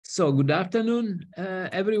So good afternoon,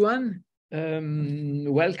 everyone.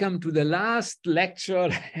 Welcome to the last lecture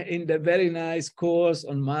in the very nice course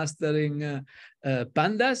on mastering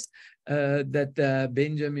pandas that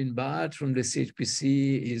Binjamin Barsch from the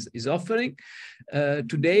CHPC is offering.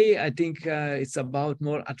 Today, I think it's about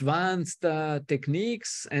more advanced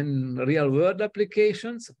techniques and real-world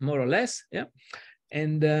applications, more or less, yeah.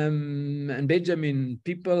 And Benjamin,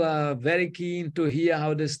 people are very keen to hear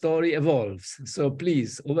how the story evolves. So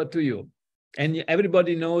please, over to you. And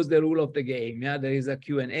everybody knows the rule of the game. Yeah, there is a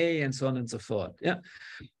Q&A and so on and so forth. Yeah,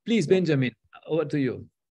 please, Benjamin, over to you.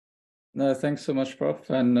 No, thanks so much, Prof.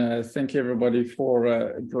 And thank you, everybody,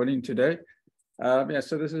 for joining today. Yeah,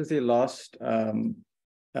 so this is the last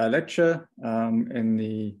lecture in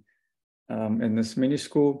this mini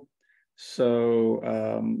school. So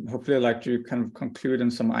hopefully I'd like to kind of conclude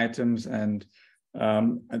on some items and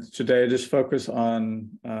today just focus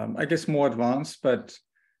on, I guess, more advanced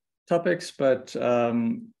topics. But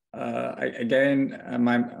again,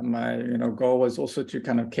 my goal was also to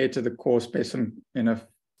kind of cater the course based on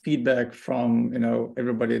feedback from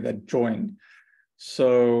everybody that joined.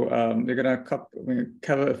 So we're going to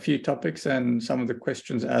cover a few topics and some of the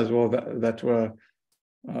questions as well that were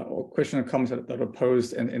or question and comments that were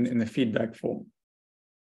posed in the feedback form.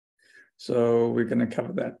 So we're going to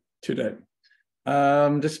cover that today.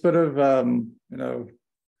 Just a bit of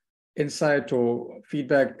insight or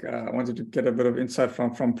feedback. I wanted to get a bit of insight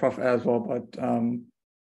from Prof as well, but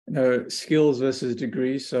skills versus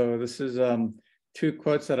degree. So this is two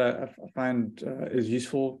quotes that I find is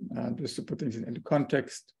useful just to put things into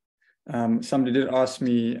context. Somebody did ask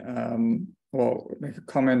me, or make a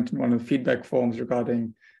comment in one of the feedback forms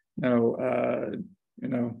regarding,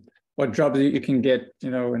 what jobs you can get,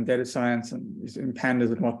 in data science and in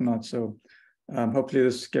pandas and whatnot. So hopefully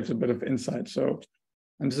this gives a bit of insight. So,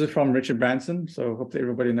 and this is from Richard Branson. So hopefully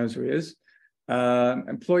everybody knows who he is.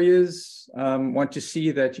 Employers want to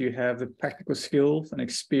see that you have the practical skills and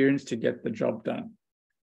experience to get the job done.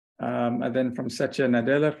 And then from Satya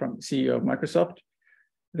Nadella, from CEO of Microsoft,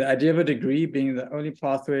 the idea of a degree being the only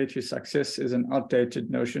pathway to success is an outdated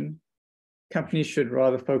notion. Companies should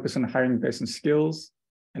rather focus on hiring based on skills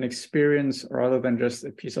and experience rather than just a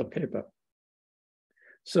piece of paper.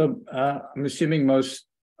 So I'm assuming most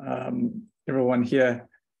everyone here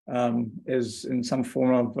is in some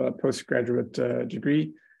form of a postgraduate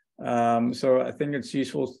degree. So I think it's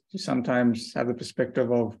useful to sometimes have the perspective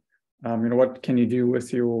of, what can you do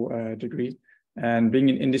with your degree? And being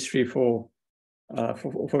in industry for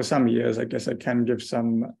some years, I guess I can give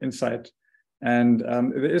some insight. And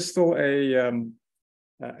there is still a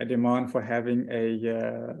demand for having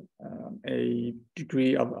a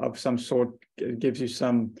degree of some sort. It gives you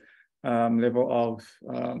some level of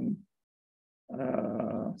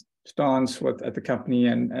stance at the company,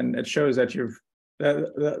 and it shows that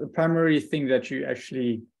the primary thing that you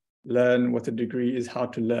actually learn with a degree is how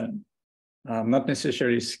to learn. Not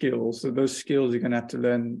necessarily skills. So those skills you're going to have to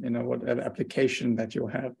learn, whatever application that you'll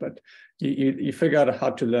have, but you figure out how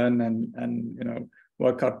to learn and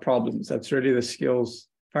work out problems. That's really the skills,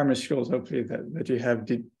 primary skills, hopefully that you have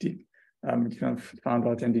kind of found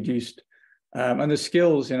out and deduced. And the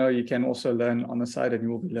skills, you can also learn on the side, and you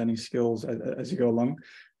will be learning skills as you go along.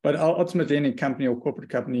 But ultimately, any company or corporate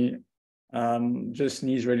company just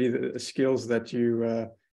needs really the skills that you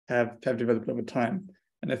have developed over time.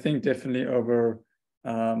 And I think definitely over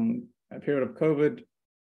a period of COVID,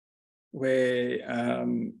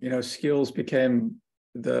 where skills became,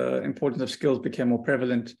 the importance of skills became more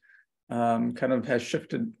prevalent, kind of has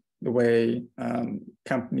shifted the way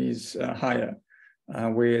companies hire,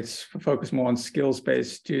 where it's focused more on skills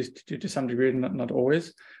based to some degree, not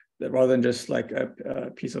always, rather than just like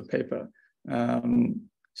a piece of paper.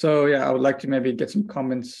 So yeah, I would like to maybe get some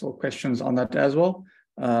comments or questions on that as well.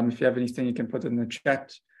 If you have anything, you can put it in the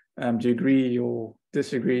chat. Do you agree or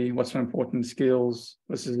disagree? What's more important, skills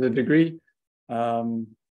versus the degree?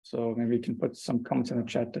 So maybe you can put some comments in the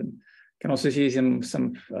chat, and can also see some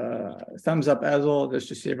thumbs up as well, just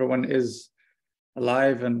to see everyone is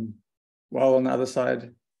alive and well on the other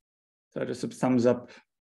side. So just a thumbs up.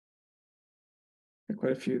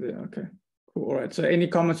 Quite a few there. Okay, cool. All right. So any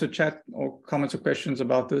comments or chat or comments or questions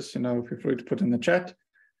about this, feel free to put in the chat.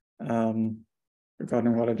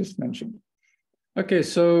 Regarding what I just mentioned. Okay,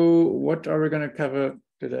 so what are we going to cover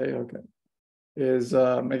today? Okay, is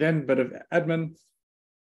again a bit of admin.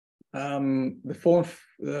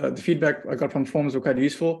 The feedback I got from forms were quite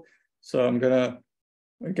useful, so I'm going to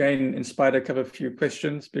again inspire to cover a few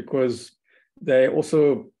questions because they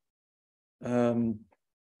also. Let me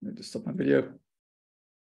just stop my video.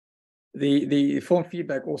 The form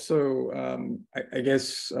feedback also, I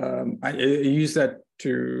guess, I use that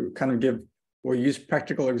to kind of give or use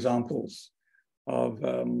practical examples of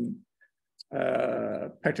how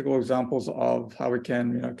we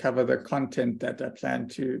can cover the content that I plan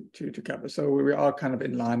to cover. So we are kind of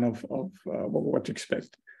in line of what to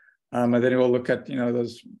expect. And then we'll look at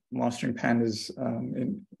those mastering pandas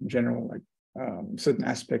in general, like certain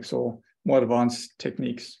aspects or more advanced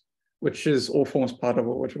techniques, which is all forms part of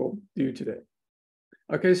what we'll do today.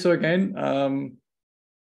 Okay, so again,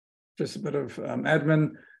 just a bit of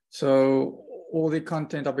admin. So all the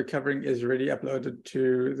content I'll be covering is already uploaded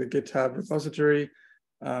to the GitHub repository.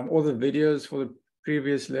 All the videos for the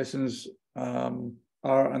previous lessons are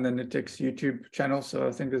on the NITheCS YouTube channel. So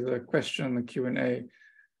I think there's a question in the Q&A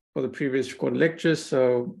for the previous recorded lectures.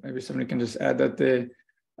 So maybe somebody can just add that there.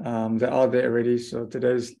 They are there already. So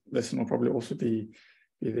today's lesson will probably also be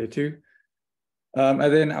there too. And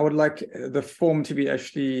then I would like the form to be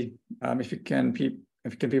actually,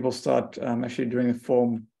 if people start actually doing the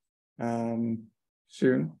form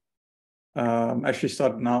soon. Actually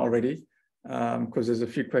start now already, because there's a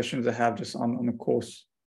few questions I have just on the course,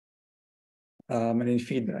 and any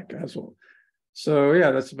feedback as well. So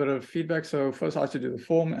yeah, that's a bit of feedback. So first I have to do the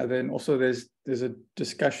form, and then also there's a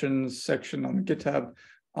discussion section on the GitHub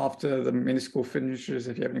after the mini-school finishes.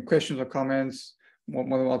 If you have any questions or comments, more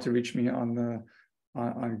than welcome to reach me on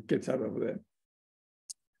GitHub over there.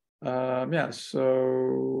 Yeah,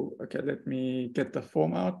 so okay, let me get the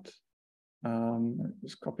form out.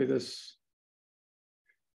 Just copy this.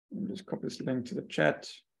 Just copy this link to the chat.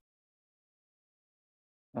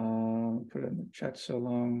 Put it in the chat so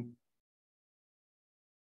long.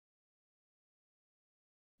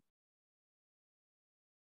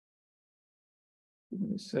 Give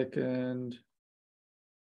me a second.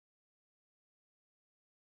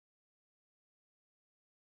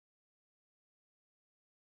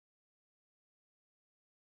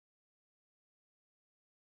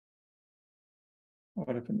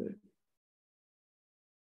 What happened there?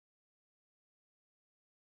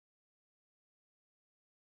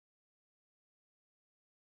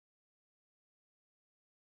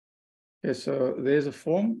 Okay, so there's a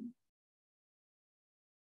form.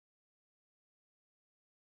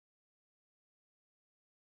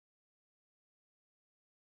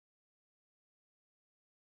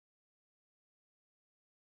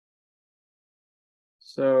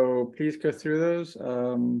 So please go through those.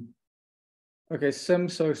 Okay,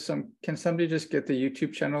 can somebody just get the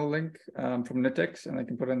YouTube channel link from NITheCS, and I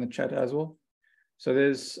can put it in the chat as well. So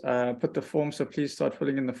there's put the form. So please start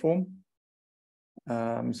filling in the form.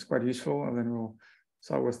 It's quite useful, and then we'll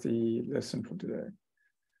start with the lesson for today.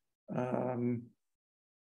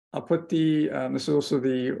 I'll put the this is also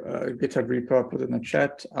the GitHub repo. I'll put it in the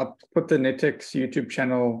chat. I'll put the NITheCS YouTube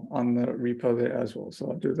channel on the repo there as well.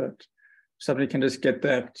 So I'll do that. Somebody can just get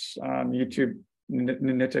that YouTube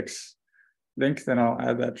NITheCS link, then I'll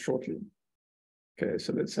add that shortly. Okay,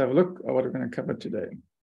 so let's have a look at what we're going to cover today.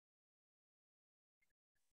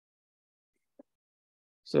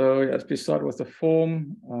 So yes, we start with the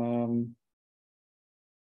form.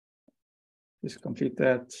 Just complete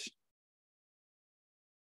that.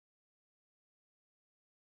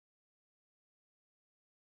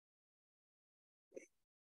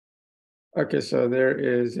 Okay, so there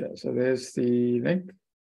is, yeah, so there's the link.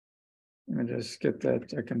 Let me just get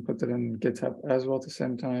that. I can put that in GitHub as well at the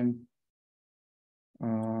same time.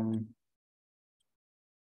 Go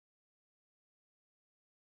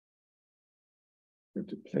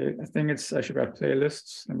to play. I think it's actually about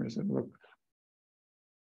playlists. Let me just have a look.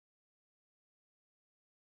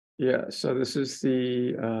 Yeah, so this is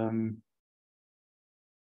the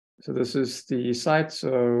site.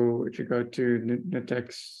 So if you go to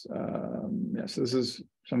NITheCS, yeah, so this is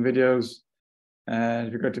some videos. And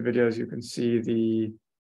if you go to videos, you can see the,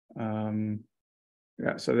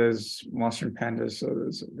 yeah, so there's mastering pandas. So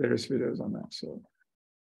there's various videos on that. So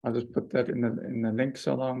I'll just put that in the link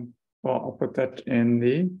so long. Well, I'll put that in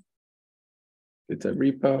the GitHub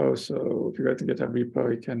repo. So if you go to GitHub repo,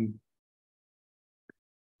 you can,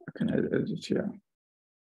 I can edit it here.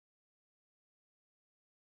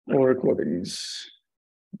 All recordings.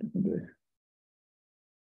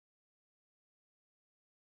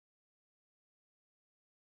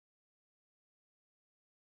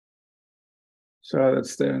 So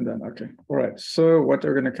that's there and then. Okay. All right. So what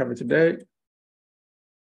we're going to cover today.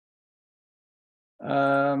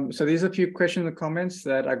 So these are a few questions and comments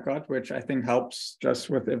that I got, which I think helps just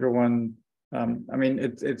with everyone. I mean,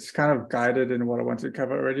 it's kind of guided in what I wanted to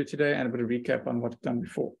cover already today, and a bit of recap on what I've done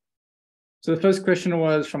before. So the first question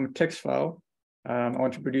was from a text file. I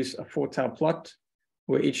want to produce a 4-tile plot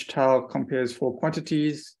where each tile compares 4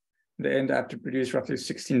 quantities. In the end, I have to produce roughly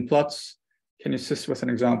 16 plots. Can you assist with an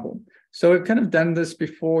example? So we've kind of done this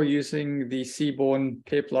before using the Seaborn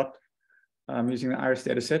pair plot, using the iris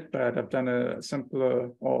dataset, but I've done a simpler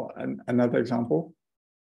or another example.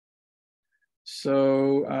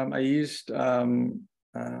 So I used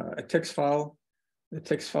a text file. The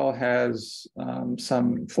text file has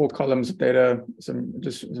some 4 columns of data,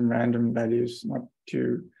 just some random values, not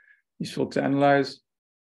too useful to analyze.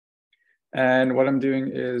 And what I'm doing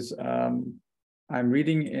is I'm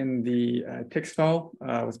reading in the text file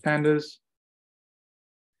with pandas.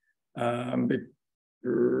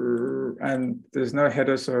 And there's no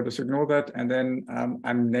header, so just ignore that. And then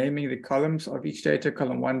I'm naming the columns of each data,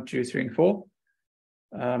 column 1, 2, 3, and 4.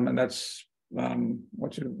 And that's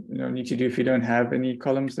what you need to do if you don't have any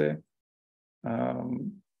columns there.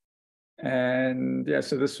 And yeah,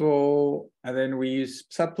 so this will, and then we use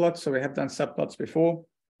subplots. So we have done subplots before.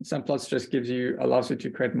 Subplots just allows you to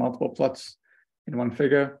create multiple plots in one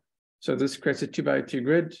figure. So this creates a 2x2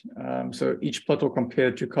 grid. So each plot will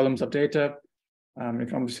compare 2 columns of data. You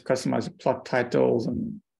can obviously customize the plot titles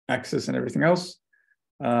and axis and everything else.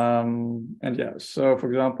 And yeah, so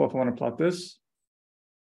for example, if I want to plot this,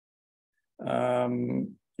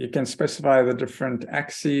 you can specify the different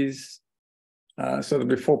axes. So there'll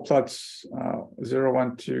be 4 plots, 0,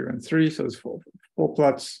 1, 2, and 3. So there's four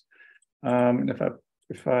plots. And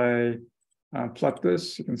if I plot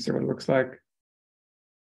this, you can see what it looks like.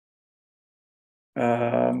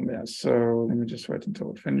 Yeah, so let me just wait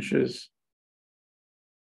until it finishes.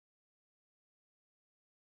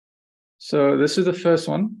 So this is the first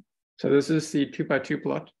one. So this is the 2x2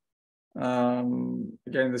 plot.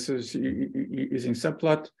 Again, this is using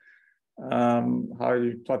subplot. How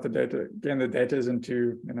you plot the data. Again, the data isn't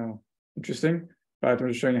too interesting, but I'm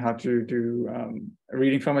just showing you how to do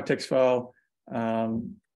reading from a text file,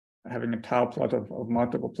 having a tile plot of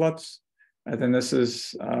multiple plots, and then this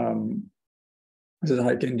is how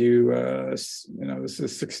you can do this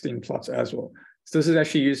is 16 plots as well. So this is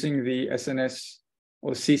actually using the SNS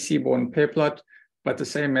or Seaborn pair plot, but the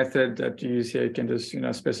same method that you use here, you can just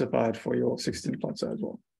specify it for your 16 plots as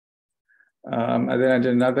well. And then I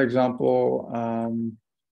did another example.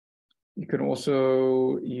 You can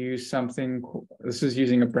also use something. This is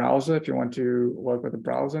using a browser if you want to work with a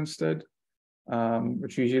browser instead,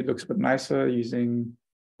 which usually looks a bit nicer using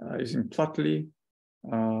Plotly.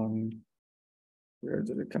 Where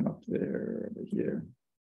did it come up there? Over here.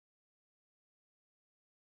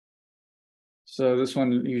 So this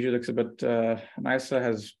one usually looks a bit nicer,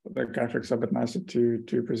 has the graphics a bit nicer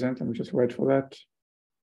to present. Let me just wait for that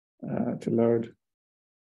to load.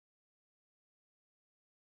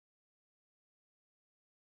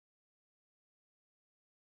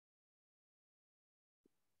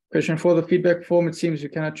 Question for the feedback form, it seems you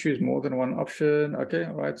cannot choose more than one option. Okay,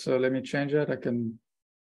 all right, so let me change that. I can,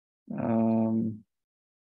 question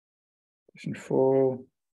 4,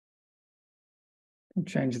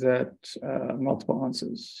 change that, multiple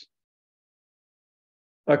answers.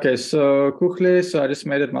 Okay, so Kuchle, so I just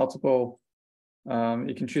made it multiple.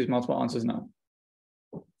 You can choose multiple answers now.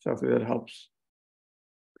 So hopefully that helps.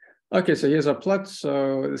 Okay, so here's our plot.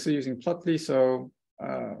 So this is using Plotly. So,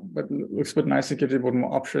 but it looks a bit nicer, gives you a bit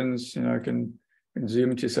more options. You can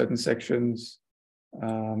zoom into certain sections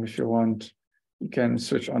if you want. You can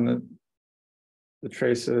switch on the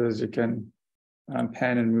traces. You can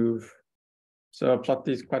pan and move. So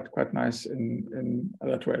Plotly is quite nice in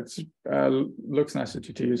that way. It looks nicer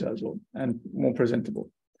to use as well and more presentable.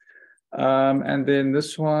 And then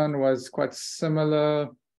this one was quite similar.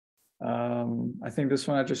 I think this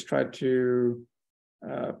one I just tried to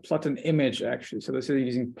plot an image actually. So this is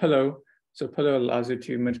using Pillow. So Pillow allows you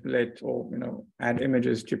to manipulate or add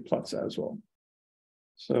images to plots as well.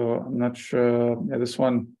 So I'm not sure. Yeah, this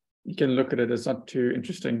one you can look at it. It's not too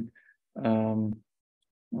interesting. Oh,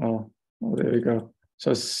 there we go.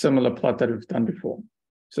 So a similar plot that we've done before.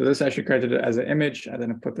 So this actually created it as an image and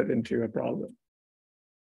then I put it into a browser.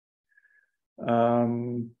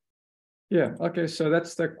 Yeah, okay, so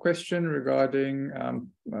that's the question regarding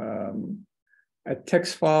a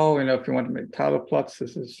text file. If you want to make tiler plots,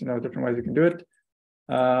 this is different ways you can do it.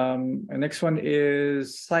 And next one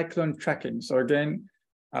is cyclone tracking. So again,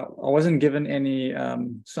 I wasn't given any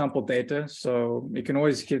sample data, so you can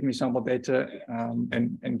always give me sample data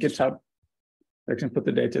and GitHub. I can put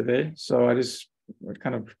the data there. So I just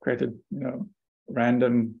kind of created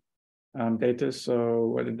random data. So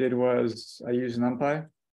what I did was I used NumPy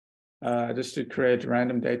just to create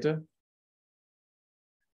random data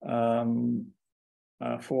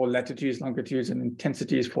for latitudes, longitudes, and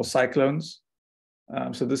intensities for cyclones.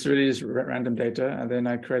 So this really is random data. And then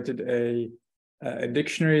I created a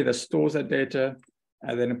dictionary that stores that data,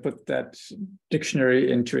 and then I put that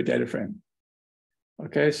dictionary into a data frame.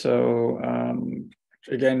 Okay, so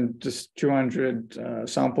again, just 200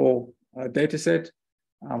 sample data set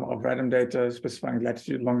of random data specifying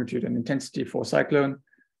latitude, longitude, and intensity for cyclone.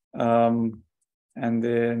 And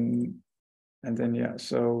then yeah,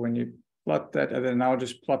 so when you plot that, and then now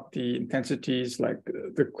just plot the intensities, like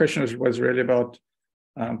the question was really about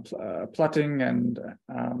plotting and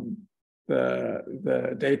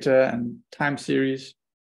the data and time series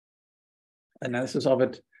analysis of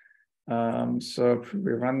it. So if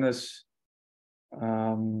we run this,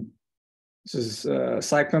 this is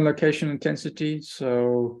cyclone location intensity.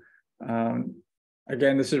 So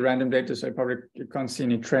again, this is random data, so you can't see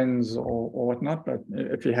any trends or whatnot. But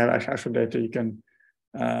if you have actual data, you can,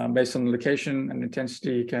 based on the location and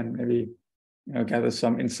intensity, you can maybe gather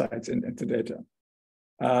some insights into data.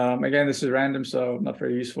 Again, this is random, so not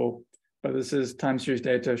very useful. But this is time series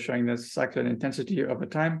data showing the cyclone intensity over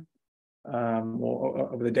time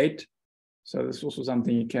or over the date. So this is also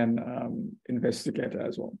something you can investigate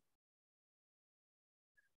as well.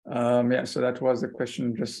 Yeah, so that was the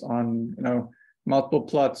question just on multiple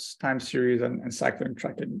plots, time series, and cyclone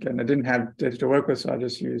tracking. Again, I didn't have data to work with, so I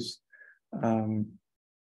just used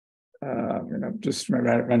just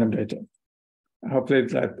random data. Hopefully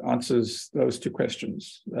that answers those two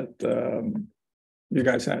questions that you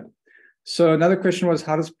guys had. So another question was,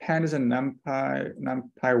 how does Pandas and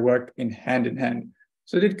NumPy work in hand?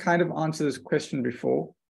 So I did kind of answer this question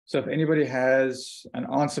before. So if anybody has an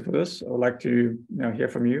answer for this, I would like to hear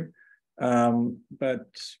from you. But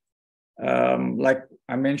like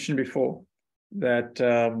I mentioned before, that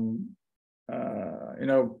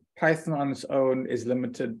Python on its own is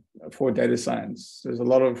limited for data science. There's a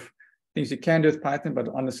lot of things you can do with Python, but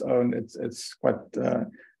on its own, it's quite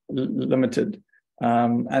limited.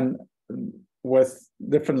 And with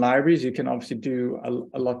different libraries, you can obviously do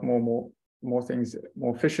a lot more things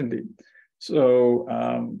more efficiently. So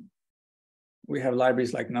we have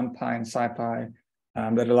libraries like NumPy and SciPy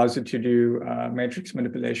that allows you to do matrix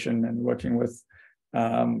manipulation and working with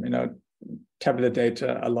tabular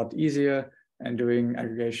data a lot easier, and doing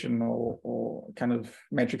aggregation or kind of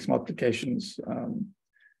matrix multiplications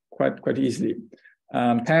quite easily.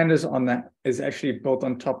 Pandas on that is actually built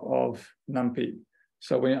on top of NumPy.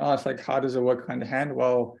 So when you ask like how does it work hand in hand,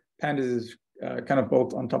 well, Pandas is kind of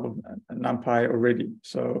built on top of NumPy already.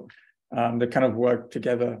 So they kind of work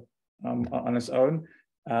together on its own.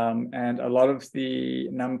 And a lot of the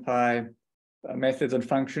NumPy methods and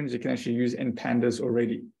functions you can actually use in Pandas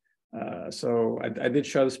already. So I did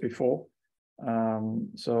show this before.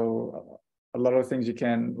 So a lot of things you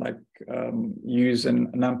can use in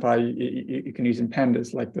NumPy, you can use in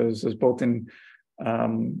Pandas, like those built-in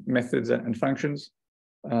methods and functions.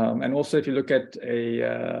 And also, if you look at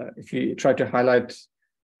if you try to highlight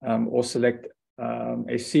or select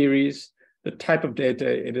a series, the type of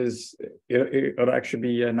data it'll actually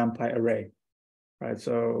be a NumPy array, right?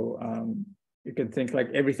 So you can think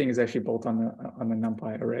like everything is actually built on a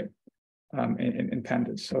NumPy array in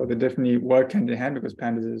Pandas. So they definitely work hand in hand because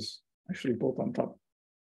Pandas is actually built on top.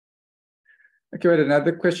 Okay, we had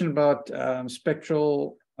another question about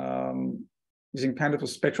spectral, using Pandas for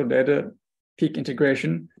spectral data peak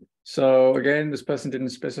integration. So again, this person didn't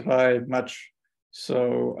specify much,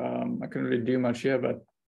 so I couldn't really do much here, but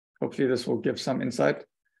hopefully this will give some insight.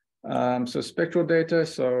 So spectral data,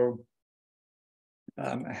 so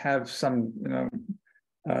I have some,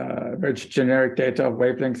 very generic data of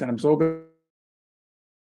wavelengths and absorbance.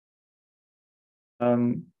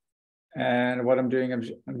 And what I'm doing, I'm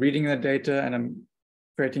reading the data and I'm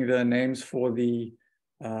creating the names for the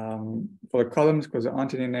columns because there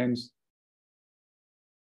aren't any names.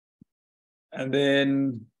 And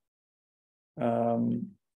then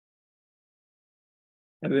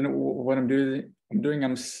what I'm doing,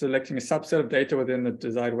 I'm selecting a subset of data within the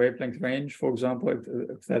desired wavelength range, for example,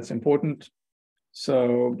 if that's important.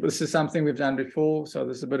 So this is something we've done before. So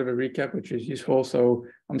this is a bit of a recap, which is useful. So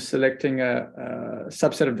I'm selecting a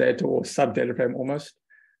subset of data or sub data frame almost.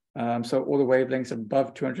 So all the wavelengths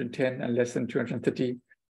above 210 and less than 230.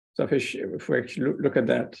 So if we actually look at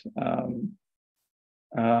that,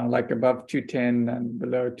 like above 210 and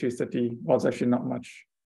below 230, well, it's actually not much.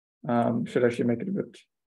 Should actually make it a bit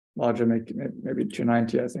larger, make it maybe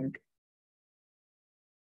 290, I think.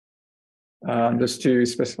 Just to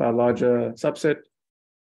specify a larger subset.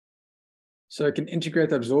 So I can integrate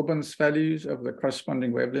the absorbance values of the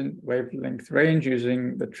corresponding wavelength range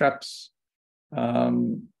using the traps. I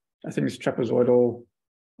think it's trapezoidal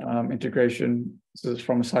integration. This is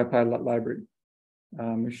from a SciPy library.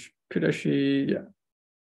 We could actually, yeah,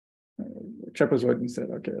 trapezoid instead.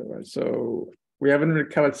 Okay, right. So we haven't really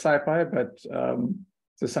covered SciPy, but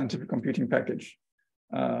it's a scientific computing package.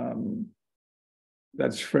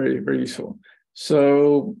 That's very, very useful.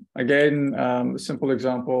 So again, a simple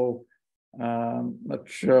example. Not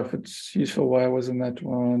sure if it's useful. Why wasn't that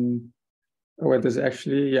one? Oh, wait, there's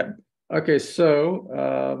actually, yeah. Okay,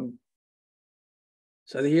 so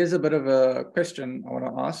so here's a bit of a question I want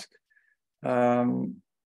to ask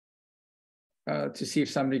to see if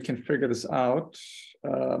somebody can figure this out.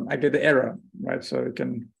 I get the error, right? So it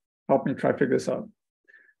can help me try to figure this out.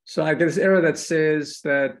 So I get this error that says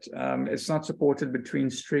that it's not supported between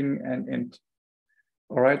string and int.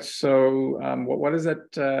 All right, so what does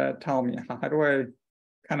that tell me? How do I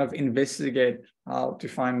kind of investigate how to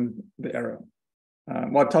find the error?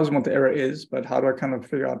 Well, it tells me what the error is, but how do I kind of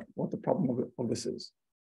figure out what the problem of this is?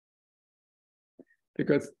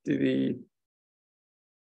 Because if you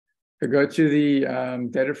go to the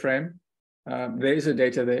data frame, there is a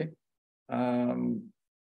data there.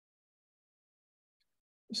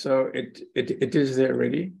 So it is there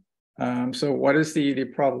already. So what is the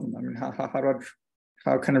problem? I mean, how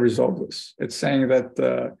can I resolve this? It's saying that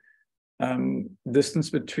the distance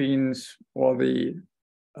between, or the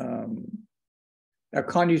I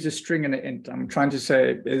can't use a string and an int. I'm trying to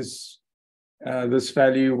say, is this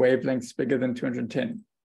value wavelength bigger than 210?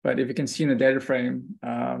 But if you can see in the data frame,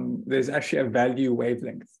 there's actually a value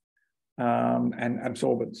wavelength and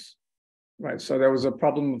absorbance, right? So there was a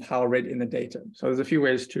problem of how I read in the data. So there's a few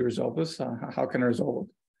ways to resolve this. How can I resolve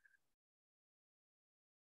it?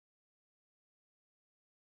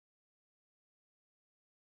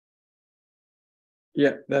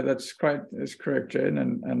 Yeah, that's correct, Jane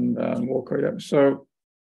and Walker. Yeah.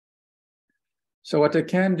 So what I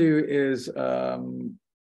can do is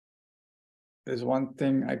there's one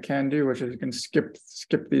thing I can do, which is you can skip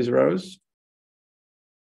these rows.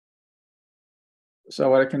 So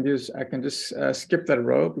what I can do is I can just skip that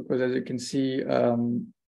row, because as you can see, I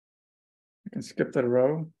can skip that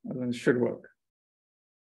row and then it should work.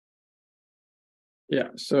 Yeah,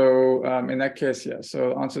 so in that case, yeah,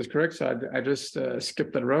 so the answer is correct. So I just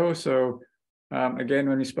skipped that row. So again,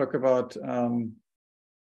 when we spoke about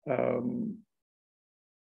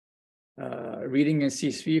reading a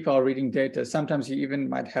CSV file, reading data, sometimes you even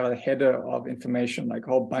might have a header of information, like a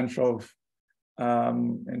whole bunch of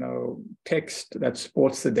text that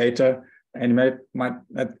supports the data, and that might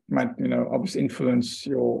obviously influence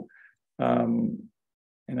your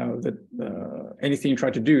anything you try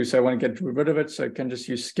to do. So I want to get rid of it, so I can just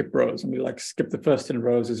use skip rows and be like, skip the first 10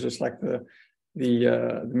 rows is just like the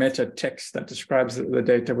meta text that describes the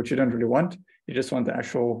data, which you don't really want. You just want the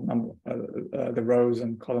actual number, the rows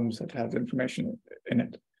and columns that have the information in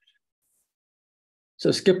it.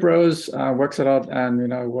 So skip rows works it out, and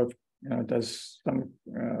does some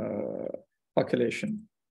calculation.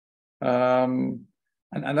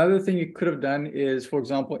 And another thing you could have done is, for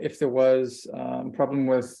example, if there was a problem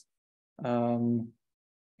with, let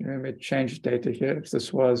me change data here. If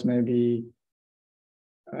this was maybe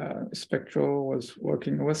Spectral was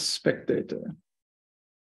working with spec data.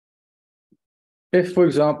 If, for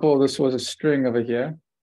example, this was a string over here,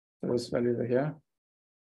 so this value over here,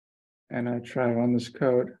 and I try to run this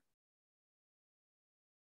code.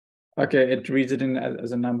 Okay, it reads it in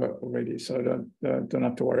as a number already, so don't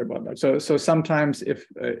have to worry about that. So sometimes if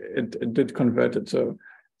it did convert it, so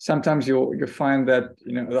sometimes you'll find that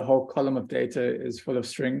the whole column of data is full of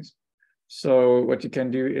strings. So what you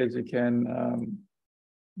can do is you can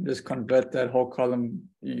just convert that whole column.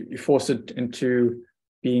 You force it into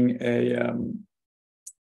being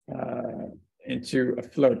into a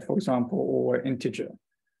float, for example, or integer.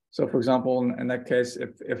 So, for example, in that case,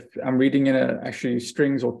 if I'm reading in actually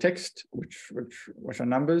strings or text, which are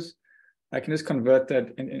numbers, I can just convert that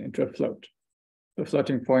into a float, a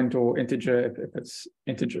floating point or integer if it's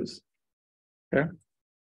integers. Okay.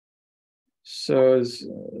 So,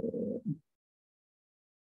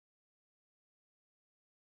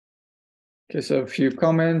 so a few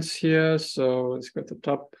comments here. So let's go to the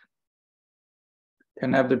top.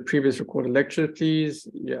 Can I have the previous recorded lecture, please?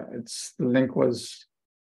 Yeah, the link was.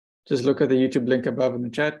 Just look at the YouTube link above in the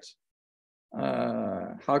chat.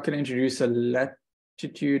 How can I introduce a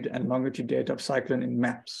latitude and longitude data of cyclone in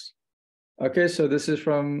maps? Okay, so this is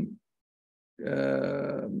from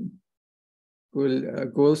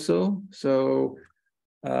Gulso. So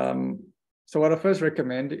what I first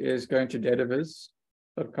recommend is going to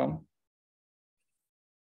dataviz.com.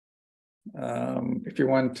 If you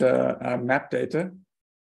want map data,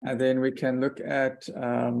 and then we can look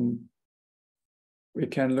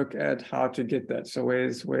at how to get that. So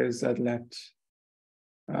where's that lat?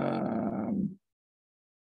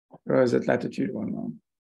 Or is it latitude one now?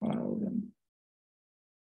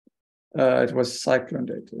 It was cyclone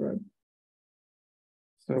data, right?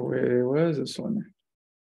 So where was this one?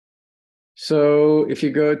 So if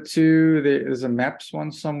you go to there's a maps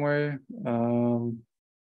one somewhere. Somewhere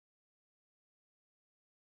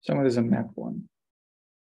there's a map one.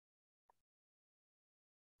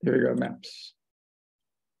 Here we go, maps.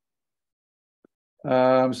 So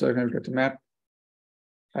I'm going to go to map,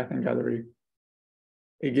 Python gallery.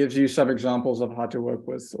 It gives you some examples of how to work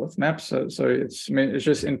with maps. So it's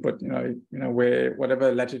just input, you know where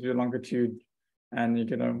whatever latitude, longitude, and you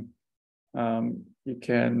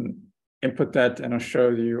can input that and it'll show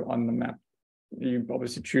you on the map. You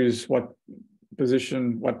obviously choose what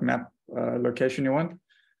position, what map location you want.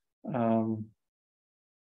 And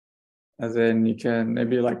then you can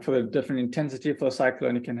maybe like for the different intensity for a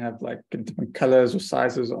cyclone, you can have like different colors or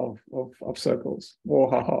sizes of circles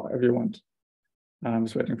or however you want. I'm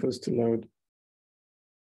just waiting for this to load.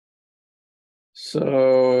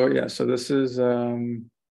 So yeah, so this is there's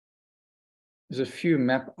a few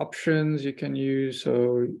map options you can use.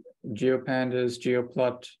 So GeoPandas,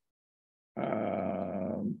 GeoPlot.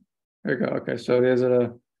 There we go. Okay, so there's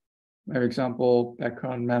an example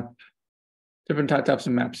background map. Different types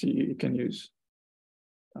of maps you can use.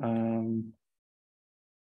 Cartogram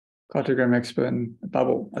Expert,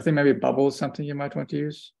 Bubble. I think maybe Bubble is something you might want to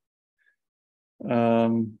use.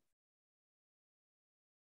 Bubble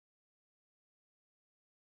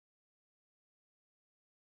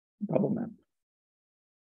map.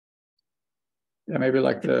 Yeah, maybe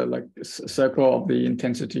like the circle of the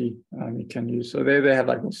intensity you can use. So they have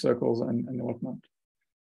like those circles and whatnot.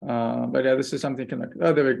 But yeah, this is something you can like.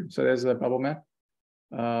 Oh, there we go. So there's a bubble map.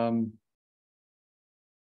 But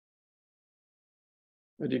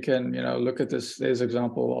you can look at this. There's an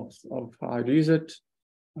example of how to use it.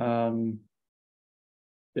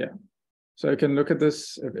 Yeah. So you can look at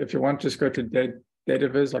this if you want. Just go to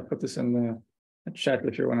DataViz. I'll put this in the chat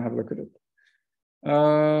if you want to have a look at it.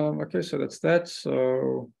 Okay, so that's that.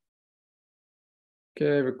 So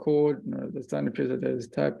okay, record. No, that's done. Appears that there's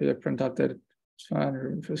type here. Print out that. It's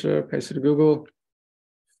fine. Sure, paste it to Google.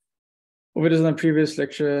 Over it is in the previous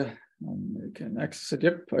lecture. You can access it.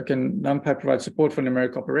 Yep. I can NumPy provide support for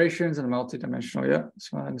numeric operations and multi-dimensional. Yeah, it's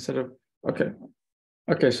fine. Instead of okay.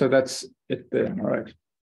 Okay, so that's it there. All right.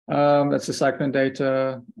 That's the cyclone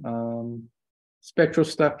data. Spectral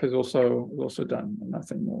stuff is also done.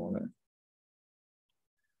 Nothing more there.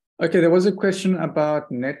 Okay, there was a question about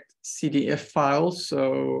NetCDF files.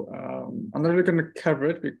 So I'm not really going to cover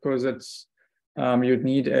it because it's you'd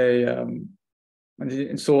need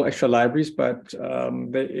install extra libraries, but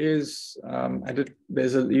there's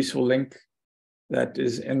a useful link that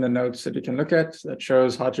is in the notes that you can look at that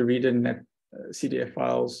shows how to read in NetCDF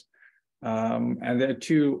files. And there are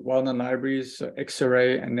two well-known libraries, so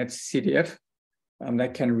Xarray and NetCDF,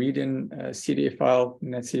 that can read in CDF file,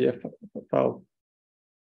 NetCDF file.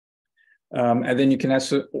 And then you can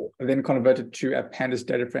also then convert it to a Pandas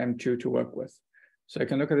DataFrame to work with. So you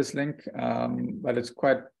can look at this link, but it's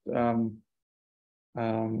quite well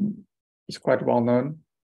known,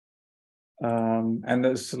 and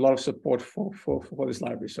there's a lot of support for this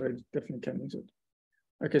library, so you definitely can use it.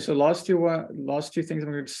 Okay, so last two things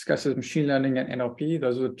I'm going to discuss is machine learning and NLP.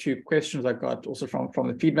 Those are the two questions I got also from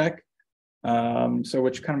the feedback. So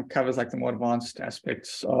which kind of covers like the more advanced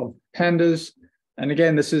aspects of Pandas. And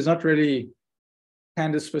again, this is not really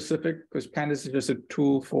Pandas specific because Pandas is just a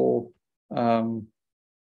tool for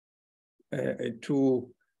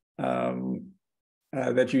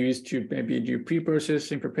that you use to maybe do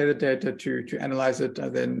pre-processing, prepare the data to analyze it,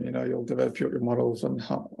 and then you'll develop your models and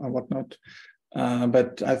whatnot.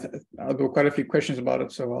 But I'll do quite a few questions about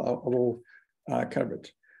it, so I will cover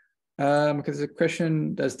it. Because the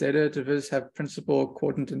question: does DataViz have principal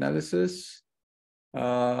coordinate analysis?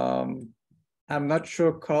 I'm not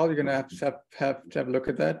sure, Carl. You're going to have to have a look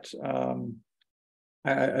at that.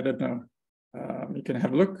 I don't know. You can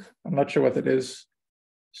have a look. I'm not sure what it is.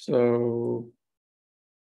 So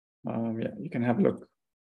yeah, you can have a look.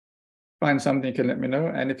 Find something, you can let me know.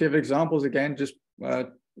 And if you have examples, again, just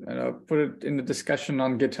put it in the discussion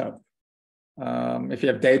on GitHub. If you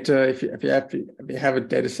have data, if you have a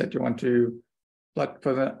data set you want to put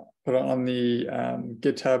it on the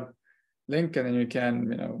GitHub link, and then you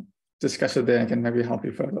can discuss it there and can maybe help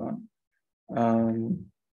you further on.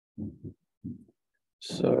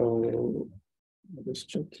 So I'll just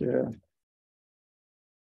check here.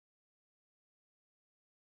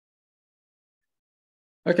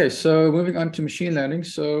 Okay, so moving on to machine learning.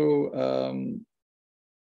 So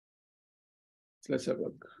let's have a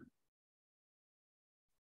look.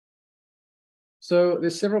 So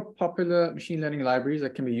there's several popular machine learning libraries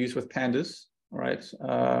that can be used with pandas, all right,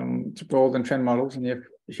 to build and train models, and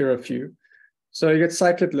here are a few. So you get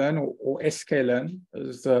scikit-learn or sklearn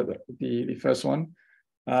is the first one.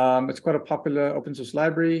 It's quite a popular open source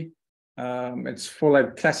library. It's for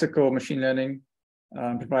like classical machine learning,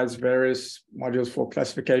 provides various modules for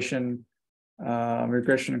classification,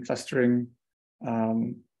 regression and clustering,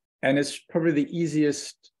 and it's probably the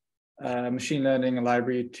easiest machine learning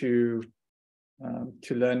library to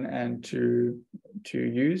learn and to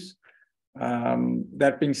use.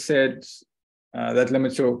 That being said, that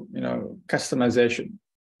limits your customization,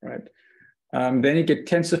 right? Then you get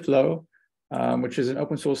TensorFlow, which is an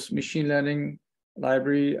open source machine learning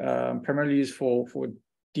library, primarily used for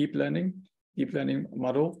deep learning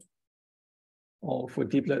model, or for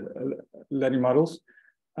deep learning models.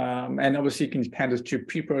 And obviously you can use pandas to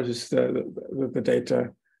pre-process the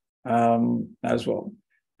data as well.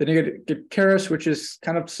 Then you get Keras, which is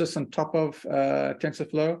kind of sits on top of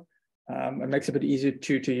TensorFlow. It makes it a bit easier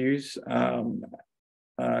to use,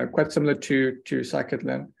 quite similar to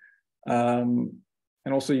scikit-learn,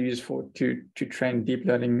 and also used to train deep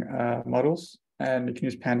learning models. And you can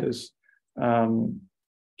use pandas.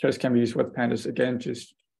 Keras can be used with pandas again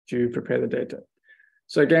just to prepare the data.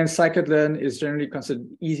 So again, scikit-learn is generally considered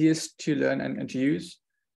easiest to learn and to use,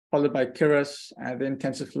 followed by Keras, and then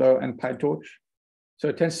TensorFlow and PyTorch.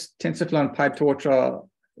 So TensorFlow and PyTorch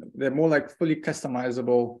they're more like fully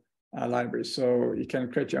customizable libraries. So you can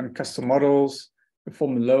create your own custom models,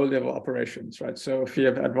 perform low-level operations, right? So if you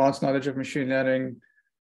have advanced knowledge of machine learning,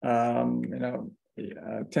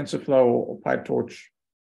 TensorFlow or PyTorch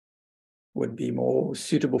would be more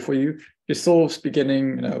suitable for you. If you're still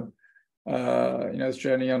beginning, this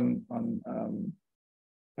journey on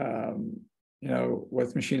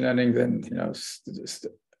with machine learning, then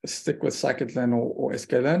stick with scikit-learn or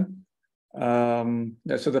sklearn.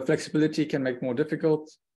 So the flexibility can make more difficult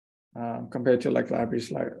compared to like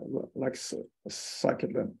libraries like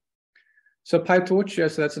scikit-learn. So PyTorch,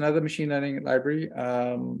 yes, that's another machine learning library.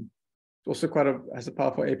 Also has a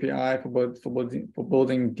powerful API for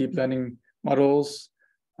building deep learning models.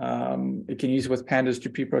 It can use with pandas to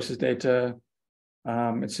pre-process data.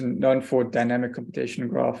 It's known for dynamic computation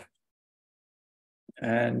graph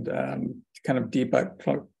and kind of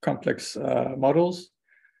debug complex models.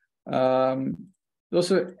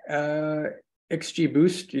 Also,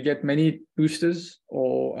 XGBoost, you get many boosters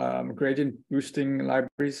or gradient boosting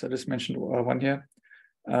libraries. I just mentioned one here.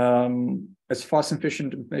 It's fast and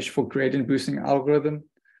efficient information for gradient boosting algorithm.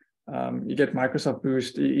 You get Microsoft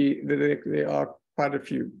Boost. There are quite a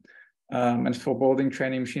few. And for building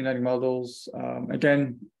training machine learning models,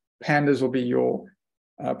 again, pandas will be your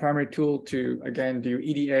primary tool to, again, do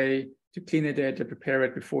EDA, to clean the data, prepare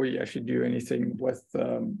it before you actually do anything with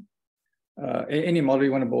any model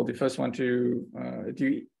you want to build. You first want to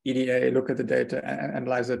do EDA, look at the data, and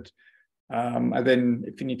analyze it. And then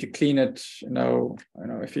if you need to clean it,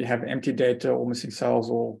 if you have empty data or missing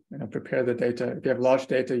cells, or prepare the data. If you have large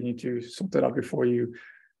data, you need to sort that out before you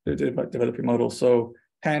develop your model. So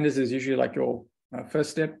pandas is usually like your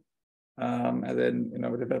first step, and then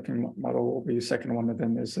developing model will be the second one, and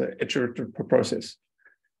then there's an iterative process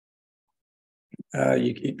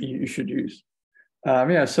you should use.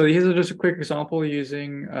 So here's just a quick example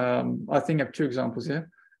using. I think I have two examples here.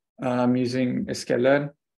 Using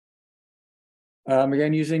sklearn.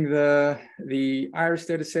 Again, using the iris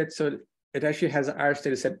dataset. So it actually has an iris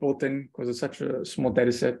dataset built in because it's such a small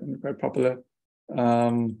dataset and very popular.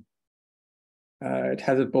 It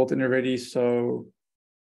has it built in already, so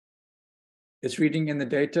it's reading in the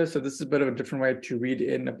data. So this is a bit of a different way to read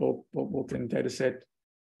in a built-in dataset.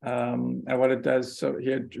 And what it does, so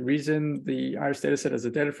here it reads in the iris dataset as a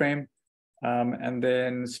data frame, and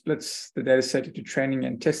then splits the dataset into training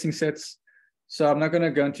and testing sets. So I'm not going to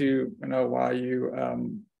go into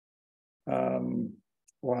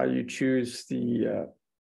why you choose the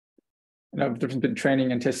difference between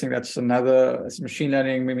training and testing. That's machine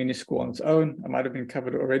learning mini-school on its own. It might have been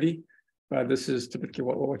covered already, but this is typically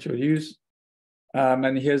what you'll use.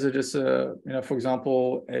 And here's for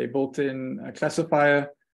example, a built-in classifier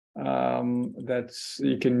that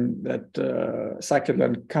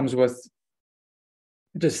scikit-learn comes with.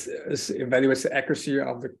 Just evaluates the accuracy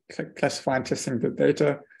of the classifying testing the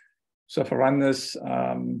data. So if I run this,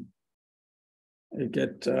 you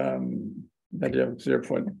get value of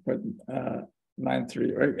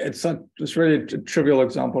 0.93. Right? It's really a trivial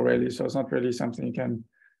example, really. So it's not really something you can,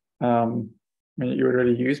 you would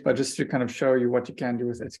really use, but just to kind of show you what you can do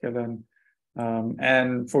with sklearn.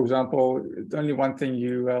 And for example, the only one thing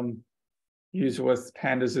you use with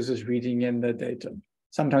pandas is just reading in the data.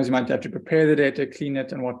 Sometimes you might have to prepare the data, clean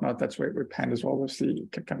it, and whatnot. That's where Pandas will obviously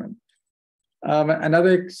can come in.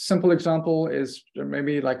 Another simple example is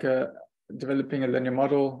maybe like developing a linear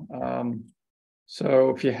model. So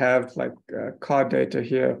if you have like car data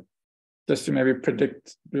here, just to maybe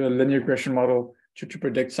do a linear regression model to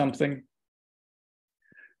predict something.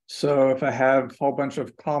 So if I have a whole bunch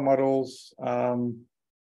of car models,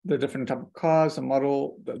 the different type of cars, the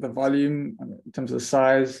model, the volume in terms of the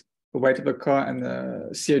size, the weight of the car, and the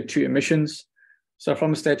CO2 emissions. So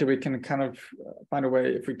from this data, we can kind of find a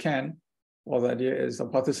way, if we can, well, the idea is, the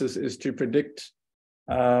hypothesis is to predict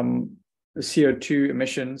the CO2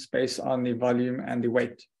 emissions based on the volume and the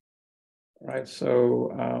weight, right?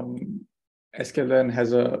 So sklearn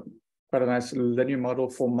has quite a nice linear model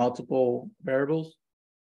for multiple variables.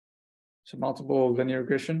 So multiple linear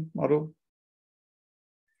regression model.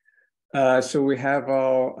 So we have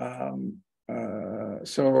our,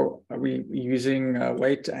 so we using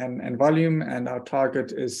weight and volume, and our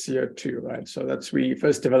target is CO2, right? So we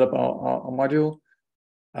first develop our model,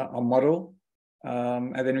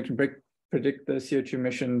 and then we can predict the CO2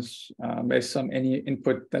 emissions based on any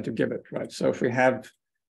input that you give it, right? So if we have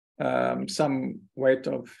some weight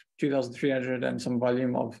of 2,300 and some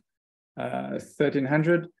volume of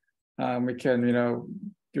 1,300, we can,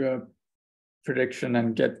 do a prediction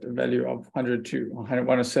and get a value of 102,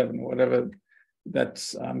 107, whatever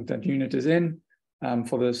that unit is in,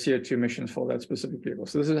 for the CO2 emissions for that specific vehicle.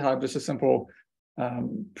 So this is how just a simple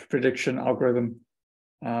prediction algorithm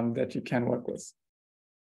that you can work with.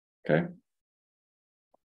 Okay.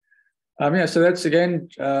 Yeah, so that's again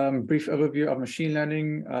brief overview of machine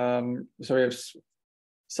learning. So we have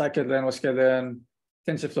scikit-learn, sklearn,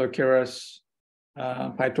 TensorFlow, Keras,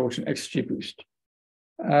 PyTorch, and XGBoost.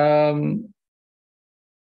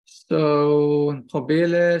 So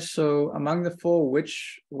Hobele, so among the four,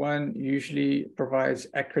 which one usually provides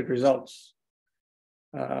accurate results?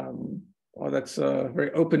 Well, that's a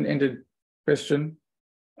very open-ended question.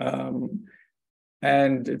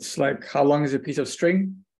 And it's like, how long is a piece of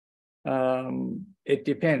string? It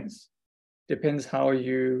depends. Depends how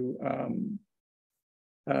you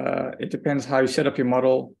set up your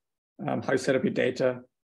model, how you set up your data.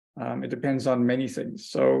 It depends on many things.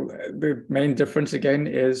 So the main difference again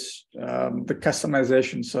is the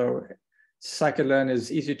customization. So scikit-learn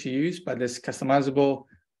is easy to use, but it's customizable.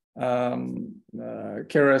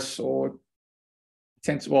 Keras or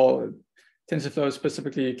TensorFlow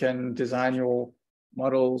specifically, you can design your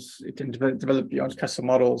models. You can develop your own custom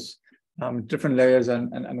models, different layers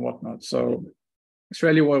and whatnot. So it's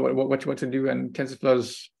really what you want to do. And TensorFlow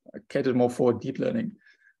is catered more for deep learning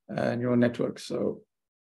neural networks. So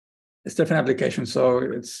it's different applications. So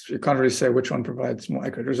you can't really say which one provides more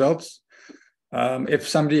accurate results. If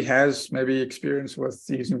somebody has maybe experience with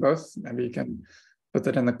using both, maybe you can put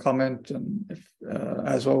that in the comment, and if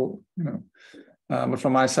as well, but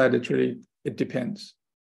from my side, it depends.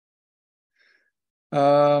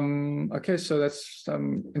 Okay, so that's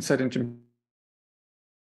some insight into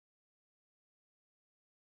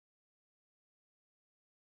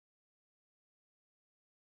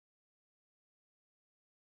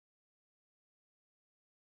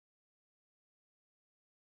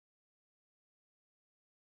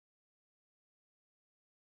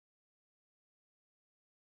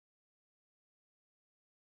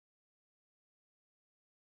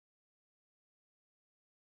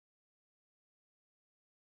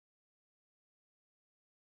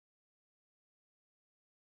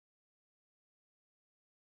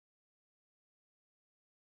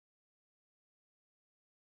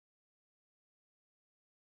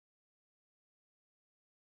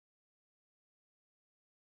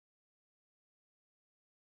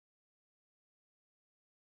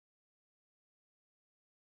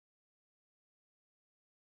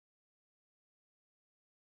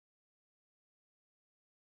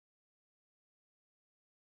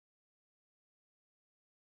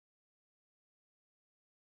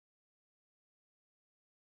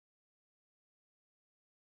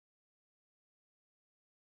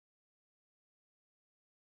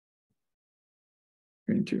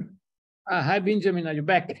into. Hi, Binjamin, are you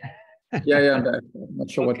back? Yeah, I'm back. I'm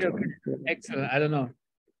not sure okay. Excellent. I don't know.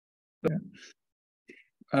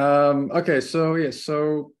 Yeah. Okay, so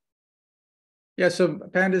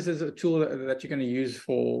Pandas is a tool that you're going to use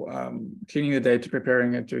for cleaning the data,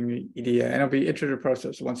 preparing it, doing the EDA, and it'll be an iterative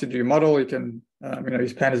process. Once you do your model, you can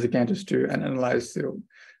use Pandas again just to analyze the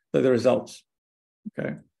results.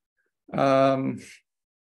 Okay.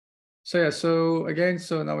 So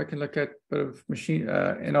now we can look at a bit of machine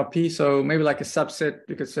NLP. So maybe like a subset,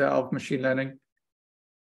 you could say, of machine learning.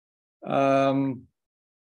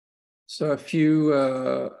 So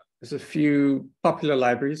there's a few popular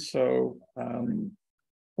libraries. So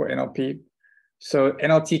for NLP, so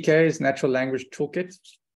NLTK is Natural Language Toolkit,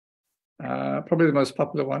 probably the most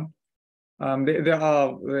popular one. There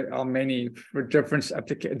are many for different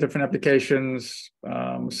applications.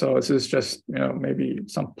 So this is just maybe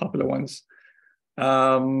some popular ones.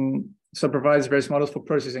 So it provides various models for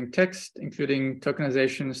processing text, including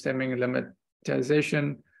tokenization, stemming,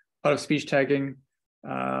 lemmatization, part of speech tagging.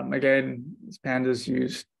 Again, Pandas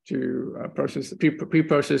used to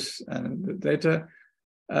pre-process and the data.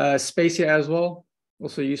 Spacia as well,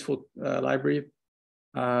 also a useful library.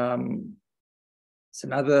 It's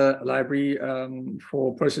another library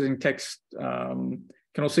for processing text. Can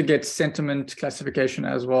also get sentiment classification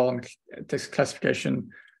as well, and text classification.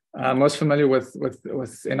 Most familiar with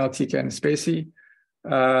NLTK and Spacia.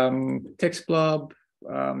 TextBlob,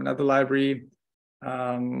 another library.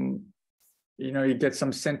 You get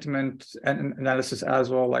some sentiment and analysis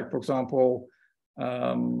as well. Like for example,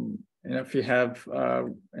 if you have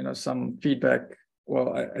some feedback,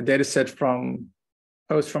 well, a data set from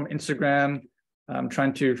posts from Instagram,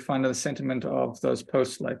 trying to find the sentiment of those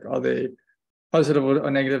posts, like are they positive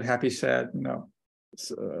or negative, happy, sad,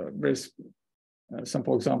 it's very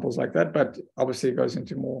simple examples like that, but obviously it goes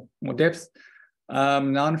into more depth.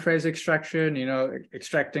 Noun phrase extraction,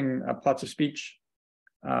 extracting parts of speech,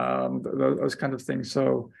 those kind of things.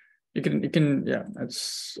 So you can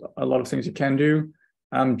it's a lot of things you can do.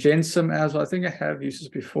 Gensum as well. I think I have used this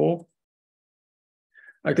before.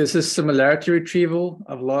 Okay, this is similarity retrieval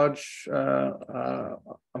of large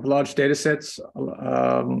data sets.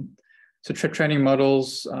 So training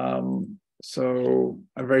models. So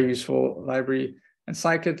a very useful library. And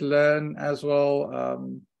scikit-learn as well.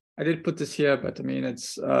 I did put this here, but I mean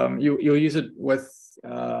it's you'll use it with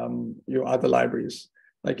your other libraries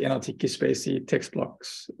like NLTK, Spacia,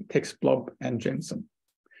 TextBlob, and Gensum.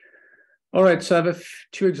 All right, so I have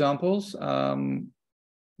two examples. I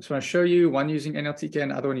just want to show you one using NLTK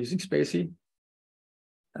and the other one using Spacia.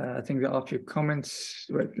 I think there are a few comments.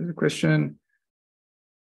 Wait, there's a question.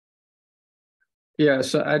 Yeah,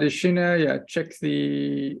 so Adishina, check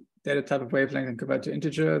the data type of wavelength and convert to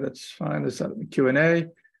integer. That's fine. There's a Q&A.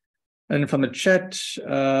 And from the chat,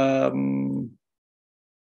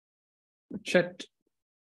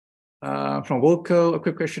 from Wilco, a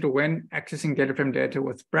quick question to when accessing DataFrame data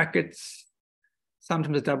with brackets.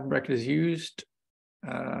 Sometimes a double bracket is used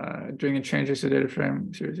during a changes to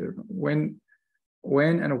DataFrame series. When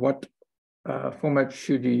and what format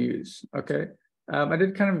should you use? Okay, I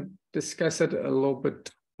did kind of discuss it a little bit.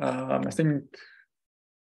 I think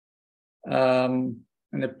in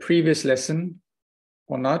the previous lesson,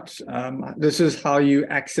 or not. This is how you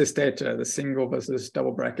access data: the single versus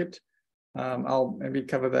double bracket. I'll maybe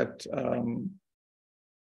cover that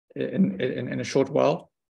in a short while.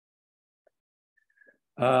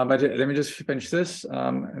 But let me just finish this.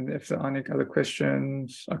 And if there are any other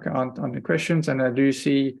questions, okay, aren't any questions. And I do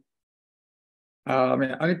see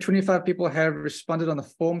only 25 people have responded on the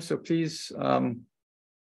form. So please, I'll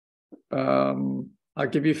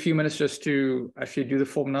give you a few minutes just to actually do the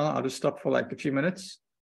form now. I'll just stop for like a few minutes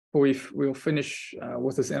before we'll finish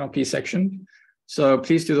with this NLP section. So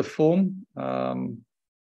please do the form. I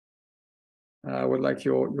would like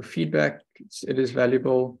your feedback. It is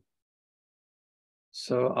valuable.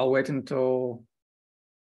 So I'll wait until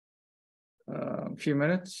a few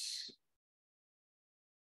minutes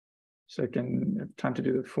so I can have time to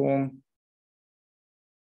do the form.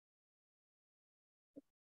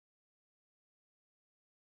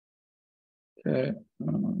 Okay.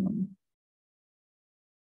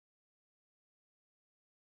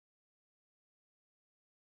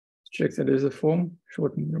 Check that is a form.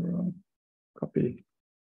 Shorten your copy.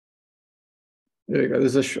 There you go.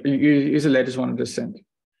 There's use the latest one I just sent.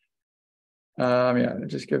 Yeah,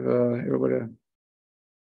 just give everybody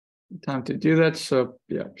time to do that. So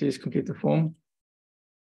yeah, please complete the form.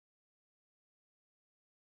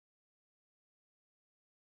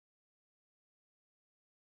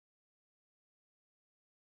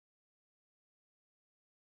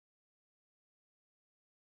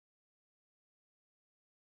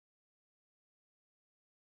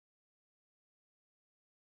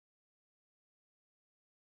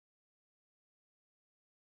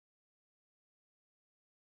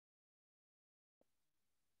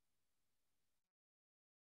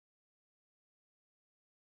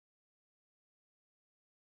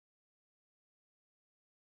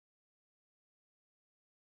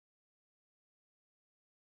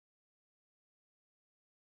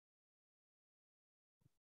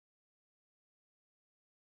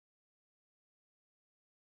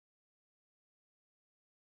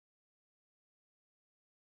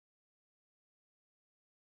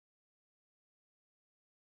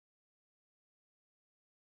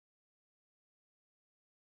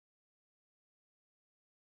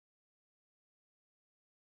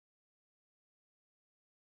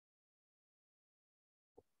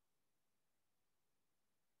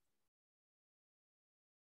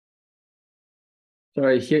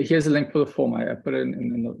 Sorry, here's a link for the form. I put it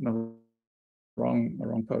in the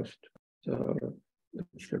wrong post. So it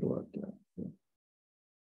should work. Yeah.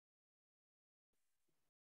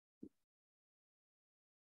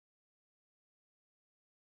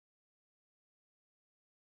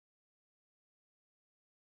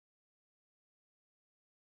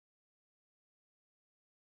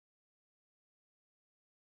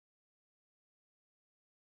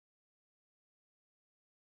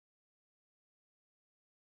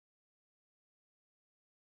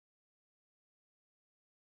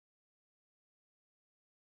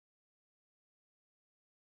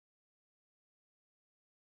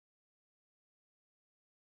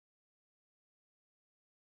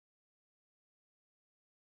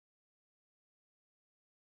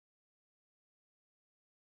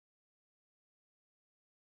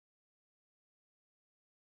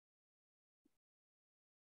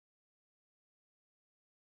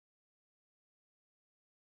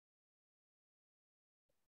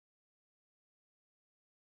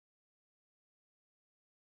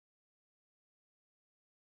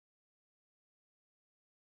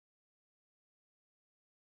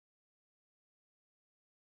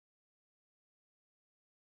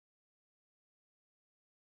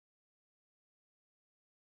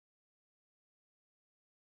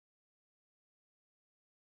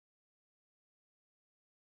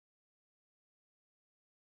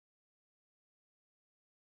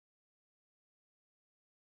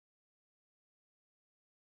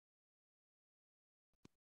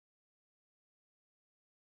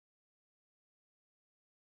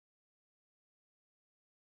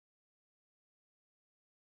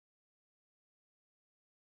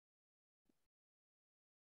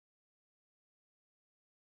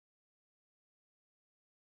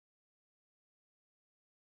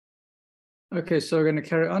 Okay, so we're going to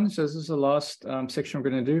carry on. So this is the last section we're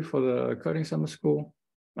going to do for the coding summer school.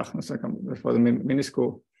 For the mini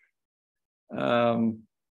school. I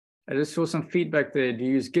just saw some feedback there. Do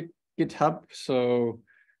you use GitHub? So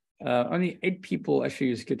only 8 people actually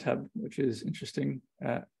use GitHub, which is interesting.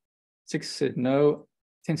 6 said no,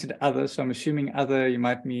 10 said other. So I'm assuming other, you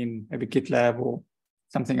might mean maybe GitLab or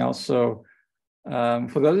something else. So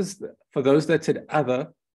for those that said other,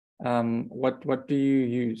 what do you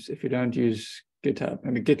use if you don't use GitHub?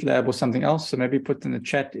 Maybe GitLab or something else. So maybe put in the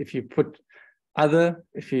chat if you put other,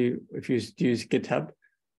 if you use GitHub,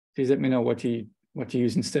 please let me know what you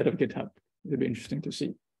use instead of GitHub. It'd be interesting to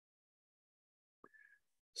see.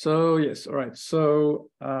 So yes, all right.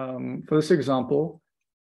 So for this example,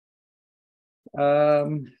 I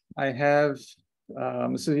have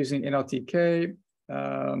this is using NITheCS.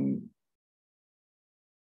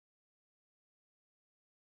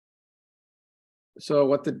 So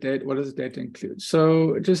what does the data include?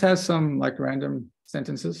 So it just has some like random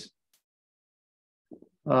sentences.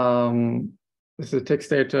 This is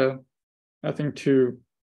text data, nothing too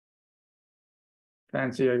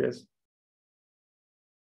fancy, I guess.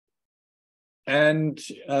 And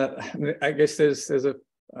I guess there's a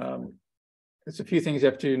few things you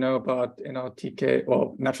have to know about NITheCS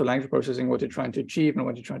or natural language processing, what you're trying to achieve and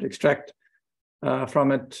what you're trying to extract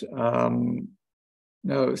from it.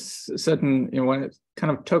 Certain, you want to kind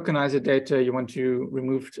of tokenize the data, you want to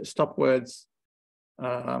remove stop words,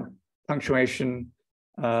 punctuation,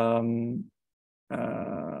 again,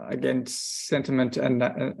 sentiment and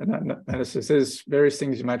analysis. There's various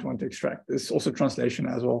things you might want to extract. There's also translation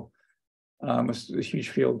as well. It's a huge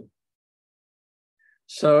field.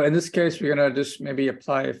 So in this case, we're going to just maybe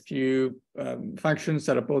apply a few functions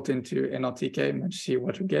that are built into NITheCS and see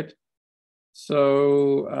what we get.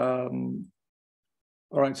 So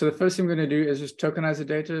all right, so the first thing we're going to do is just tokenize the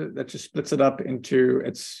data. That just splits it up into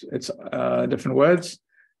its different words.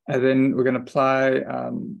 And then we're going to apply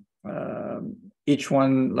each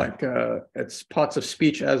one like its parts of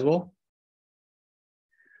speech as well.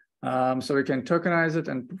 So we can tokenize it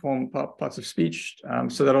and perform parts of speech.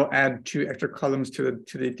 So that'll add 2 extra columns to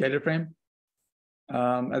the data frame.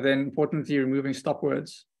 And then importantly, removing stop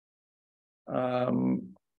words.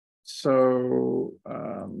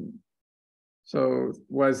 So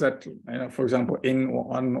was that, for example, in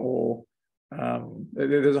or on or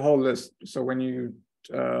there's a whole list. So when you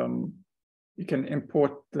can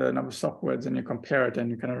import the number of stop words and you compare it and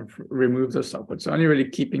you kind of remove those stop words. So only really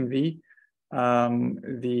keeping the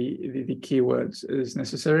keywords is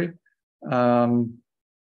necessary. And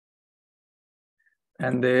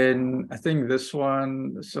then I think this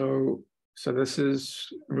one, so this is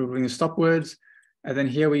removing the stop words. And then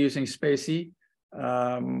here we're using Spacey.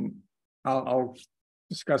 I'll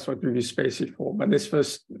discuss what we use Spacey for, but let's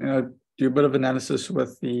first do a bit of analysis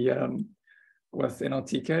with the with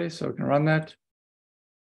NITheCS, so we can run that.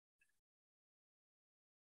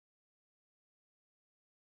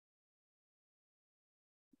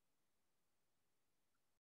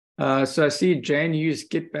 So I see Jane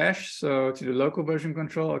used git bash, so to do local version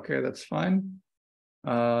control. Okay, that's fine.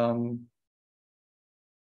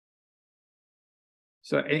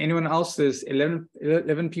 So anyone else? There's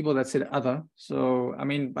 11 people that said other. So I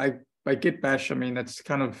mean, by git bash, I mean that's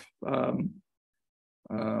kind of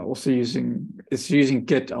also using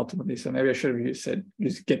Git ultimately. So maybe I should have said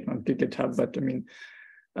use Git, not GitHub. But I mean,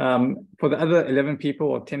 for the other 11 people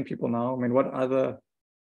or 10 people now, I mean, what other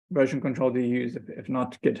version control do you use if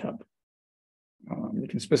not GitHub? You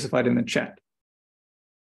can specify it in the chat.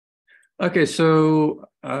 Okay, so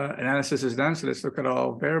analysis is done. So let's look at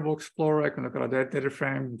our variable explorer. I can look at our data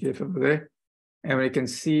frame, GIF over there. And we can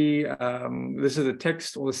see this is the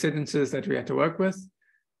text, all the sentences that we had to work with.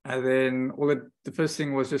 And then the first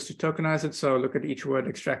thing was just to tokenize it. So look at each word,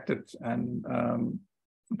 extract it, and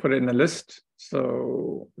put it in a list.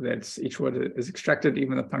 So that's each word is extracted,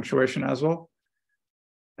 even the punctuation as well.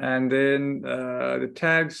 And then the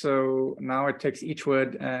tag. So now it takes each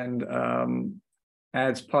word and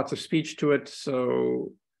adds parts of speech to it.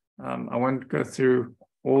 So I won't go through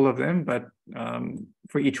all of them, but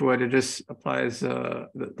for each word, it just applies the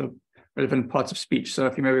relevant parts of speech. So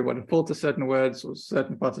if you maybe want to filter certain words or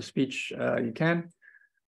certain parts of speech, you can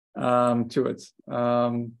to it.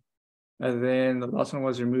 And then the last one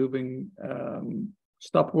was removing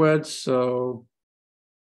stop words. So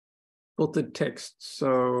filtered text.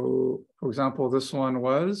 So for example, this one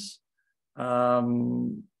was,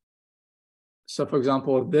 so for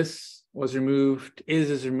example, this was removed,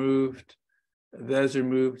 is removed, there's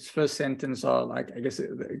removed. First sentence are like, I guess,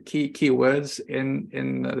 the key words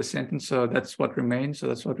in the sentence. So that's what remains. So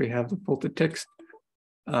that's what we have, the filtered text.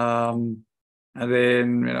 And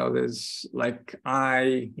then, there's like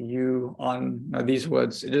I, you, on, these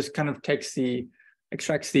words. It just kind of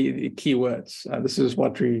extracts the key words. This is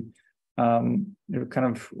what we kind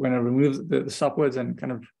of when I remove the stop words and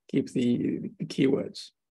kind of keep the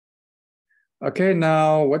keywords. Okay,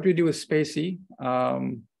 now what we do with Spacey,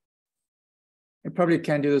 you probably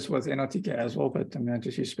can do this with NITheCS as well, but I'm going to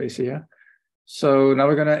just use Spacey here. So now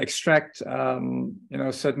we're going to extract,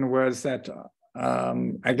 certain words that,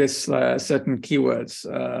 I guess, certain keywords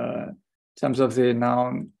in terms of the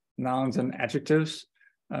nouns and adjectives.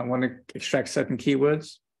 I want to extract certain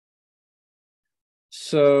keywords.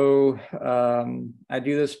 So I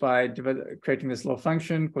do this by creating this little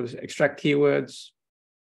function called extract keywords.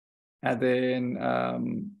 And then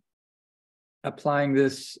applying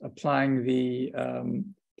this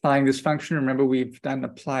function. Remember, we've done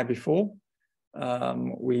apply before.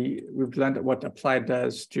 We've learned what apply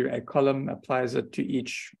does to a column, applies it to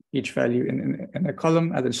each value in a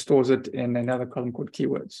column, and then stores it in another column called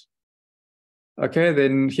keywords. Okay,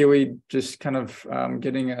 then here we just kind of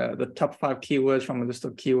getting the top 5 keywords from a list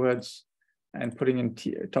of keywords and putting in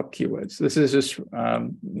top keywords. This is just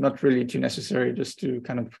not really too necessary, just to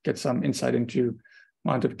kind of get some insight into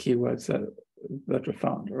amount of keywords that were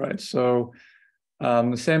found, right? So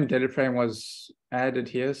the same data frame was added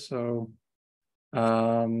here. So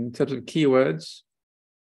in terms of keywords,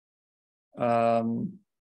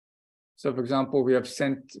 so for example, we have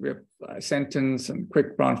sentence and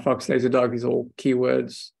quick, brown fox, lazy dog. These are all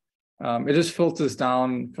keywords. It just filters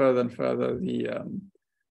down further and further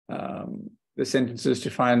the sentences to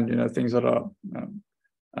find things that are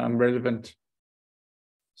relevant.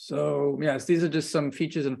 So yes, these are just some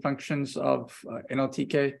features and functions of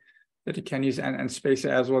NITheCS that you can use, and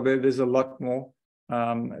Spacey as well. There's a lot more. I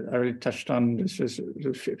already touched on just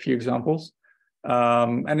a few examples.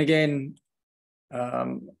 And again,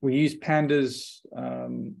 we use pandas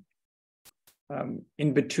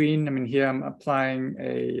in between. I mean, here I'm applying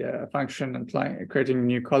a function and creating a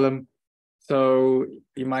new column. So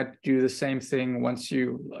you might do the same thing once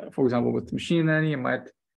you, for example, with machine learning, you might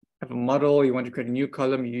have a model, you want to create a new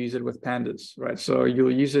column, you use it with pandas, right? So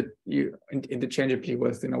you'll use it interchangeably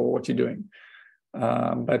with what you're doing.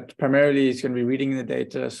 But primarily it's going to be reading the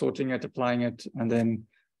data, sorting it, applying it, and then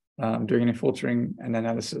doing any filtering and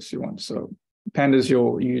analysis you want. So pandas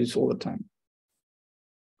you'll use all the time.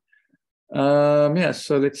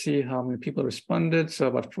 So let's see how many people responded. So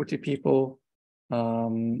about 40 people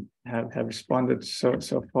have responded so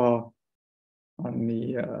far on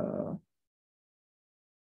the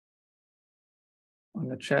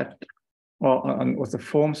chat or with the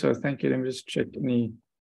form. So thank you. Let me just check any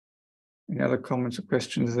other comments or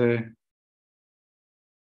questions there.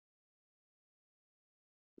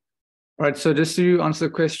 All right, so just to answer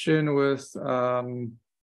the question with, I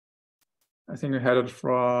think we had it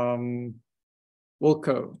from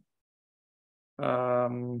Wilco.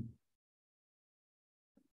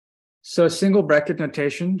 So single bracket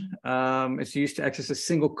notation is used to access a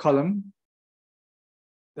single column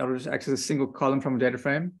that will just access a single column from a data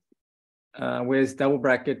frame. Whereas double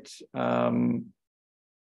bracket,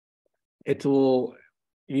 it will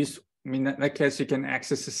use, I mean, in that case, you can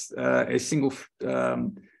access a single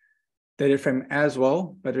data frame as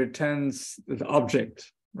well, but it returns the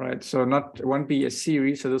object, right? So it won't be a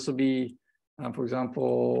series. So this will be, for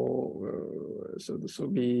example, so this will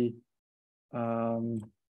be, show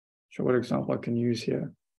what example I can use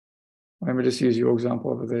here. Let me just use your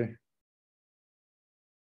example over there.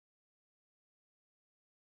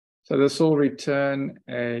 So this will return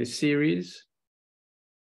a series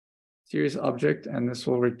object, and this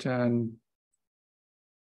will return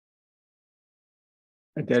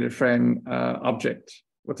a data frame object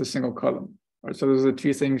with a single column. Right, so those are the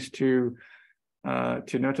two things to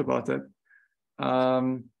note about it.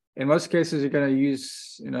 In most cases, you're going to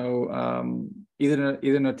use,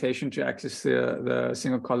 either notation to access the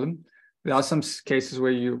single column. There are some cases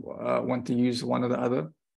where you want to use one or the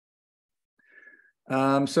other.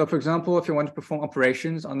 So, for example, if you want to perform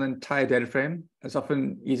operations on the entire data frame, it's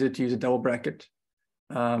often easier to use a double bracket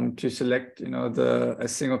to select, a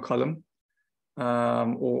single column,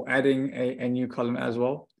 or adding a new column as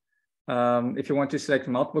well. If you want to select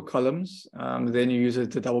multiple columns, then you use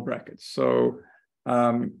it to double brackets.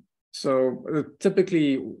 So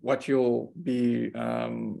typically what you'll be,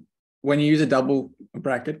 when you use a double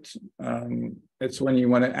bracket, it's when you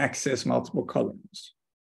want to access multiple columns.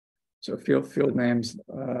 So field names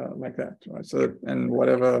like that, right? So, and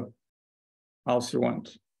whatever else you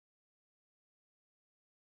want.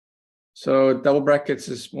 So double brackets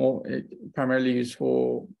is primarily used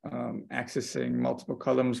for accessing multiple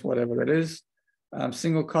columns, whatever it is.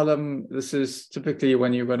 Single column, this is typically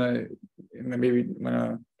when you're gonna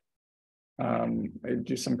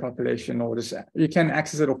do some calculation, or just, you can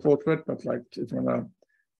access it or filter it, but like if you wanna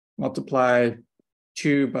multiply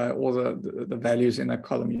 2 by all the values in that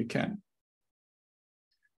column, you can.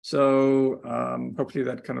 So hopefully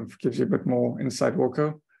that kind of gives you a bit more insight,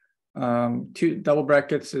 Wilco. Two double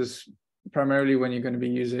brackets is primarily when you're going to be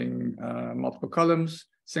using multiple columns.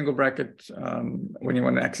 Single bracket when you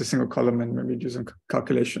want to access a single column and maybe do some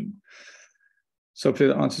calculation. So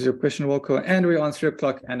hopefully that answers your question, Wilco. And we're on 3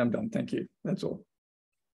 o'clock and I'm done. Thank you. That's all.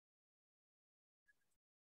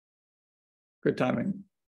 Good timing.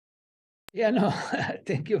 Yeah, no,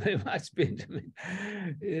 thank you very much, Binjamin.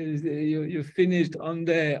 You finished on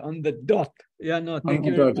the dot. Yeah, no, thank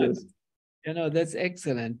you very much. That's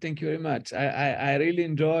excellent. Thank you very much. I really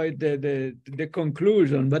enjoyed the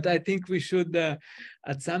conclusion, but I think we should at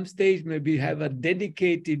some stage maybe have a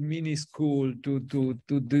dedicated mini school to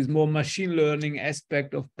this more machine learning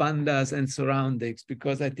aspect of pandas and surroundings,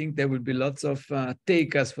 because I think there will be lots of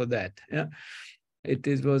takers for that. Yeah. It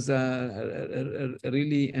was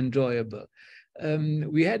really enjoyable.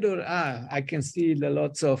 We had, I can see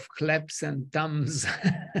lots of claps and thumbs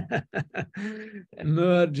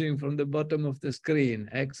emerging from the bottom of the screen.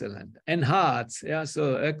 Excellent. And hearts. Yeah,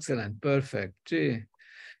 so excellent. Perfect. Gee,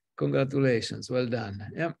 congratulations. Well done.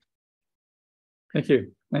 Yeah. Thank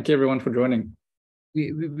you. Thank you, everyone, for joining.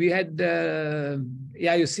 We had,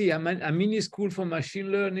 yeah, you see, a mini school for machine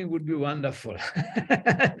learning would be wonderful.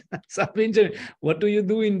 So, Binjamin, what do you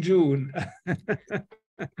do in June?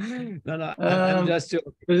 No, I'm just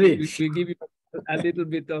joking. We give you a little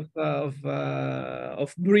bit of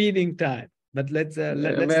breathing time, but let's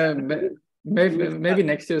maybe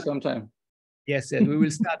next year sometime. Yes, we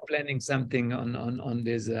will start planning something on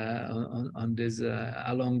this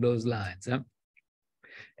along those lines. Huh?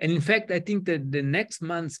 And in fact, I think that the next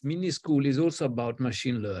month's mini school is also about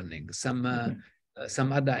machine learning, some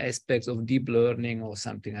other aspects of deep learning or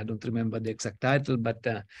something. I don't remember the exact title, but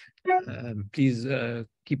please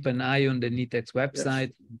keep an eye on the NITheCS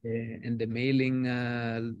website. Yes. And the mailing,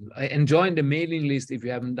 and join the mailing list if you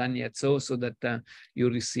haven't done yet, so that you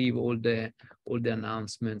receive all the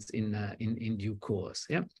announcements in due course.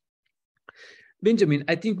 Yeah. Binjamin,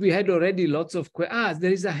 I think we had already lots of questions.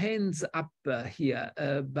 There is a hands up here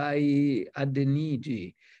by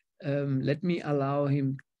Adeniji. Let me allow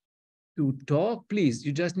him to talk, please.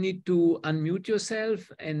 You just need to unmute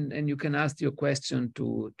yourself and you can ask your question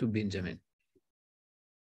to Binjamin.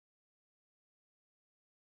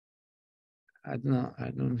 I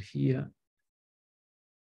don't hear.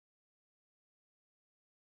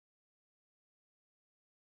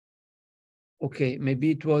 Okay,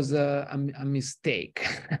 maybe it was a mistake.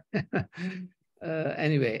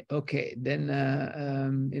 Anyway, okay, then,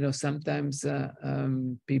 sometimes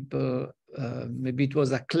people, maybe it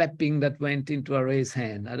was a clapping that went into a raised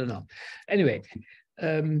hand. I don't know. Anyway,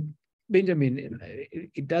 Binjamin,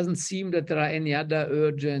 it doesn't seem that there are any other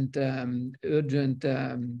urgent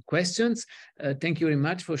questions. Thank you very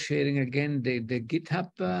much for sharing again the GitHub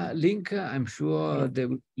link. I'm sure there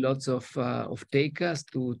will be lots of takers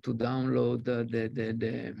to download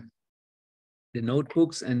the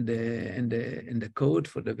notebooks and the code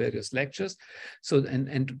for the various lectures. So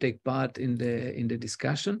and to take part in the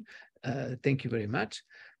discussion. Thank you very much.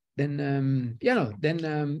 Then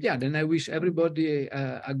then I wish everybody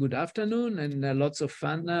a good afternoon and lots of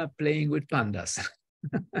fun playing with pandas.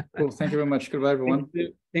 Cool. Thank you very much. Goodbye, everyone.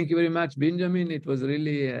 Thank you very much, Binjamin. It was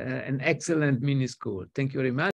really an excellent mini school. Thank you very much.